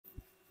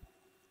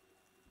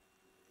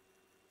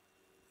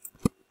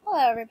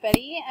Hello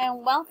everybody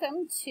and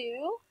welcome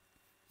to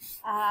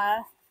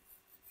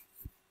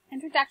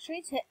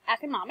Introductory to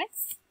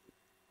Economics.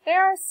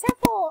 There are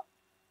several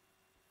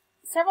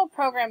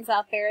programs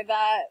out there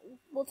that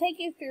will take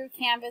you through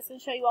Canvas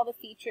and show you all the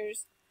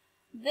features.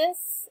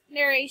 This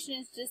narration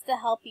is just to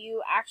help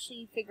you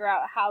actually figure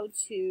out how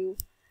to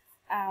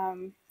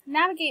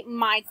navigate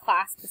my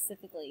class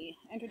specifically,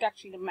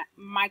 Introductory to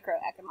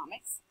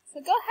Microeconomics.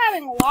 So go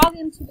ahead and log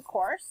into the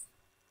course.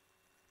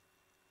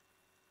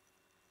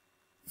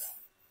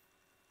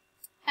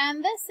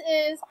 And this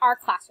is our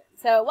classroom.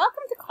 So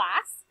welcome to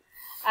class.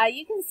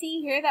 You can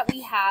see here that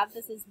we have,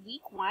 this is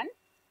week 1,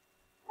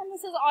 and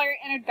this is all your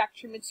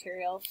introductory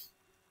material.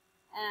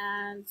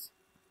 And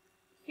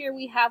here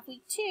we have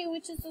week 2,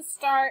 which is the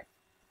start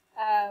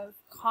of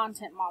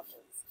content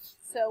modules.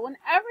 So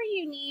whenever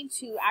you need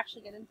to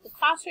actually get into the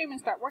classroom and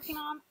start working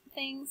on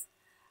things,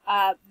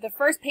 the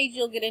first page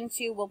you'll get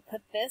into will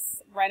put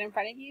this right in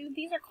front of you.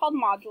 These are called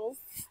modules.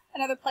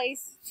 Another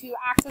place to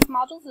access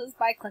modules is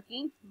by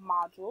clicking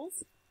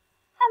Modules,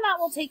 and that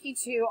will take you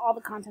to all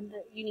the content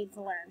that you need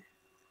to learn.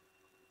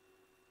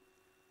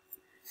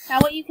 Now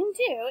what you can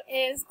do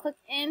is click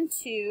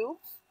into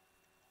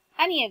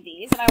any of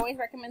these, and I always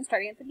recommend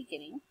starting at the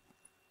beginning.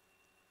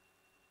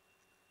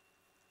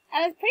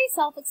 And it's pretty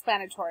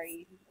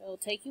self-explanatory. It'll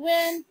take you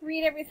in,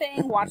 read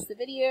everything, watch the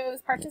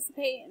videos,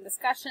 participate in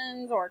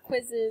discussions or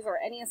quizzes or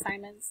any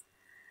assignments.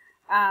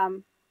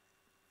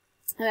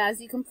 And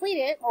as you complete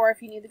it, or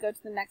if you need to go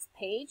to the next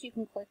page, you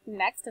can click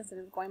Next instead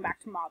of going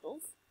back to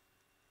Modules.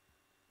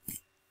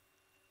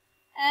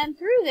 And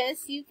through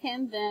this, you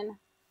can then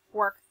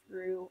work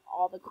through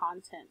all the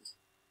content.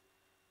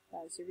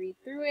 So as you read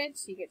through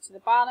it, you get to the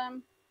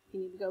bottom. If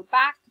you need to go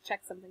back to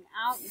check something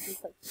out, you can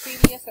click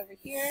Previous over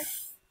here,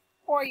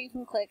 or you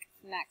can click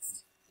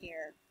Next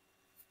here.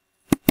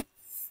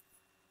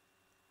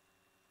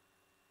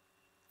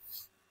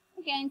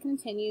 Again,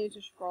 continue to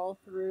scroll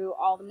through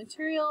all the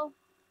material.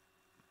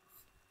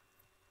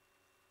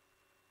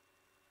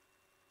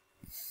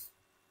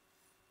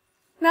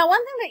 Now,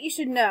 one thing that you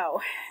should know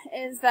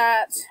is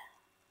that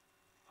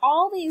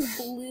all these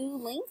blue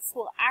links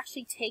will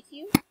actually take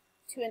you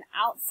to an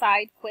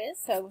outside quiz.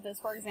 So this,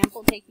 for example,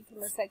 will take you to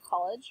Merced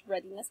College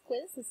Readiness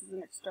Quiz. This is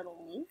an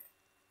external link.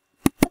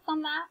 Click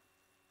on that.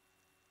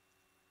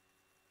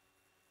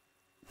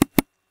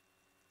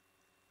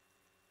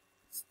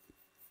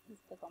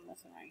 Let's click on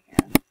this one right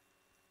here.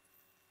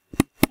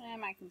 And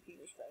my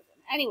computer's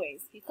frozen.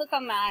 Anyways, you click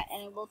on that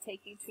and it will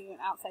take you to an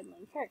outside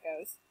link. Here it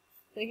goes.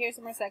 So here's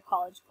the Merced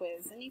College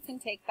quiz, and you can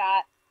take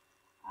that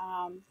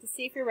to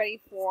see if you're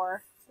ready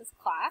for this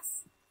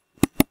class.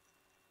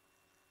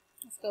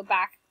 Let's go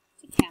back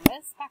to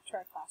Canvas, back to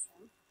our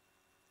classroom.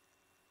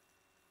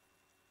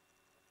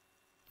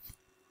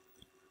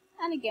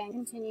 And again,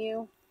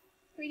 continue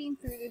reading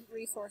through the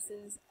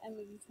resources and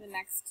moving to the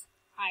next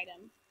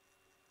item.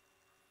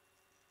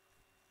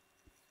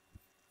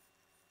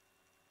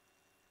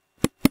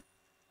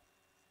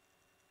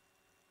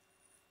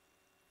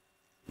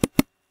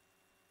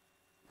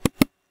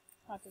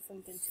 I'll just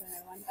link into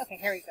another one. Okay,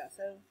 here we go.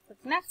 So click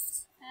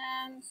Next,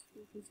 and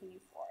we continue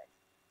forward.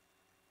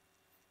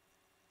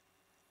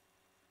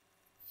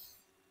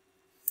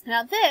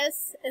 Now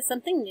this is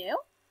something new.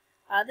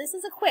 This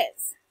is a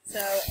quiz. So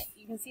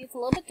you can see it's a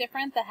little bit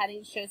different. The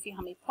heading shows you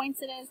how many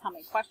points it is, how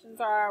many questions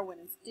are, when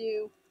it's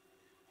due.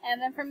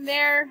 And then from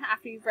there,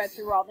 after you've read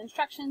through all the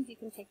instructions, you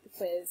can take the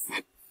quiz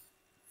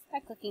by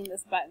clicking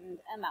this button,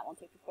 and that will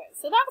take the quiz.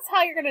 So that's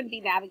how you're going to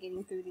be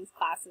navigating through these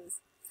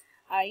classes.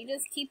 You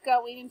just keep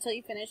going until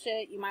you finish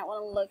it. You might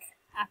want to look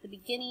at the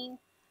beginning.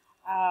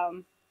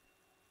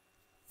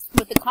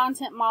 With the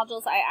content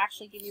modules, I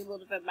actually give you a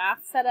little bit of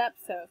math setup.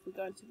 So if we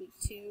go into week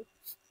 2,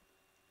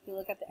 if you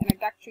look at the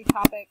introductory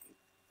topic,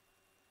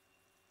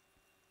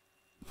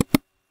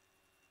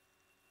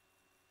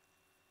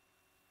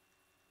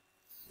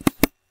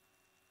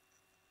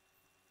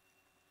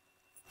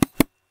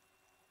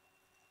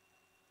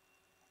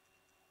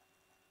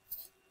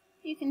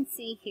 you can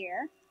see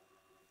here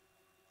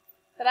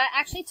that I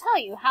actually tell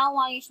you how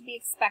long you should be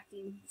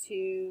expecting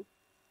to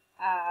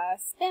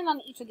spend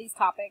on each of these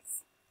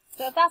topics.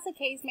 So if that's the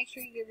case, make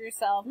sure you give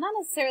yourself not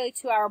necessarily a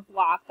 2-hour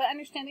block, but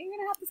understand that you're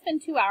going to have to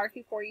spend 2 hours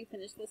before you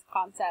finish this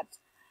concept.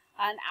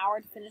 An hour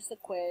to finish the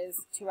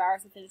quiz, 2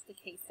 hours to finish the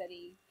case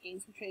study.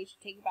 Gain some trade should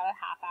take about a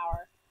half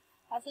hour.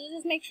 So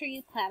just make sure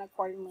you plan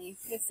accordingly.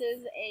 This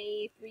is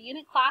a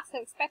 3-unit class,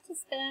 so expect to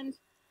spend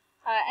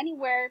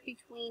anywhere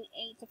between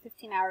 8 to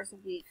 15 hours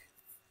a week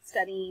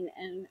studying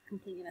and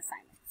completing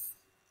assignments.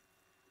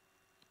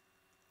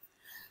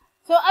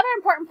 So other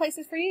important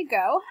places for you to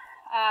go.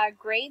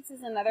 Grades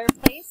is another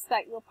place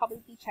that you'll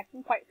probably be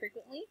checking quite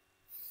frequently.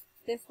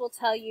 This will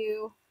tell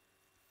you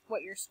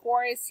what your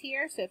score is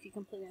here. So if you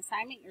complete an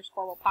assignment, your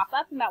score will pop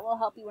up, and that will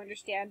help you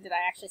understand, did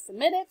I actually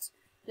submit it?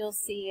 You'll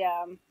see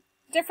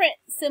different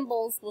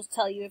symbols will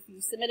tell you if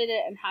you submitted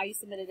it and how you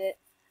submitted it.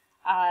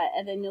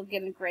 And then you'll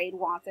get a grade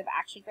once I've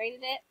actually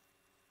graded it.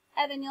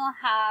 And then you'll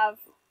have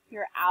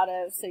your out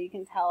of, so you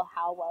can tell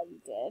how well you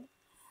did.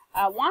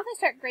 Once I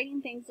start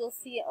grading things, you'll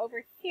see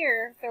over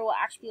here, there will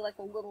actually be like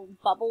a little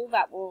bubble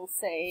that will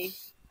say,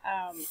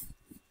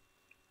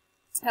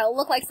 it'll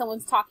look like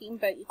someone's talking,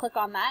 but you click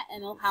on that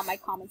and it'll have my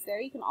comments there.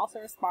 You can also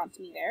respond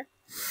to me there.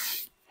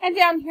 And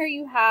down here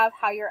you have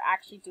how you're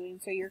actually doing,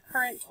 so your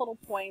current total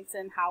points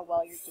and how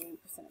well you're doing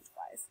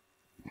percentage-wise.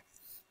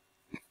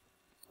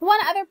 One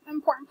other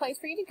important place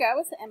for you to go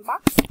is the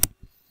inbox.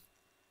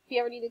 If you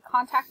ever need to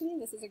contact me,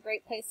 this is a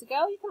great place to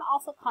go. You can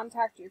also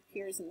contact your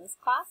peers in this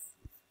class.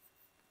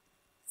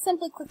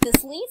 Simply click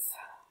this leaf,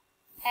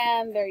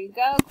 and there you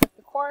go. Click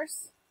the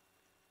course,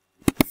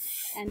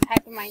 and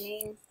type in my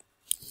name.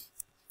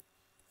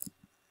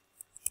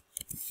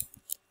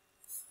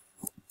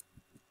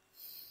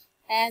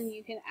 And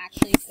you can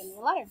actually send me a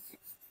letter.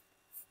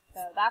 So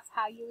that's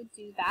how you would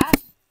do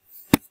that.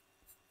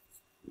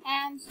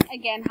 And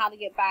again, how to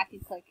get back, you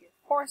click your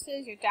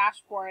courses, your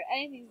dashboard.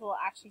 Any of these will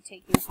actually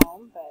take you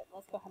home, but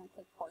let's go ahead and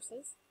click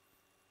courses.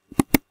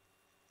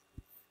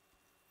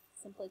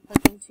 Simply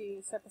click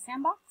into Surface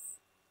Sandbox.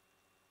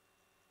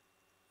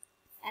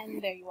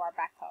 And there you are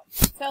back home.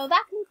 So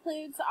that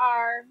concludes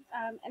our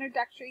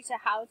introductory to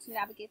how to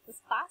navigate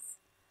this class.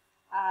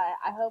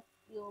 I hope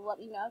you'll let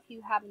me know if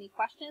you have any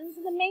questions.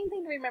 And the main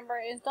thing to remember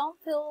is don't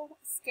feel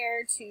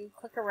scared to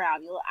click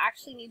around. You'll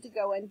actually need to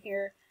go in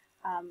here,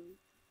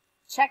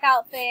 check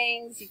out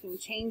things. You can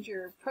change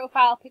your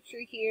profile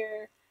picture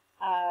here.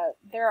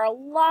 There are a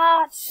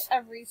lot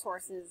of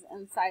resources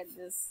inside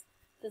this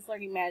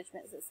learning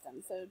management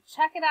system. So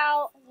check it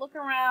out, look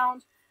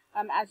around.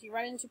 As you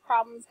run into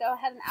problems, go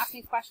ahead and ask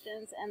me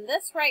questions. And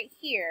this right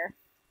here,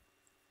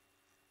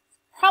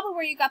 probably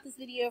where you got this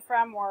video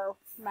from or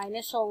my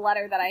initial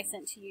letter that I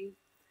sent to you.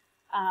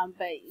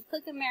 But you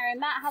click in there,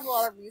 and that has a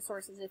lot of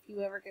resources if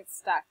you ever get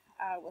stuck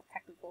with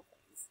technical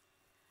things.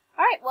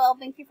 All right, well,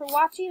 thank you for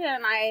watching,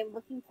 and I'm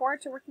looking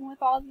forward to working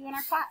with all of you in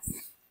our class.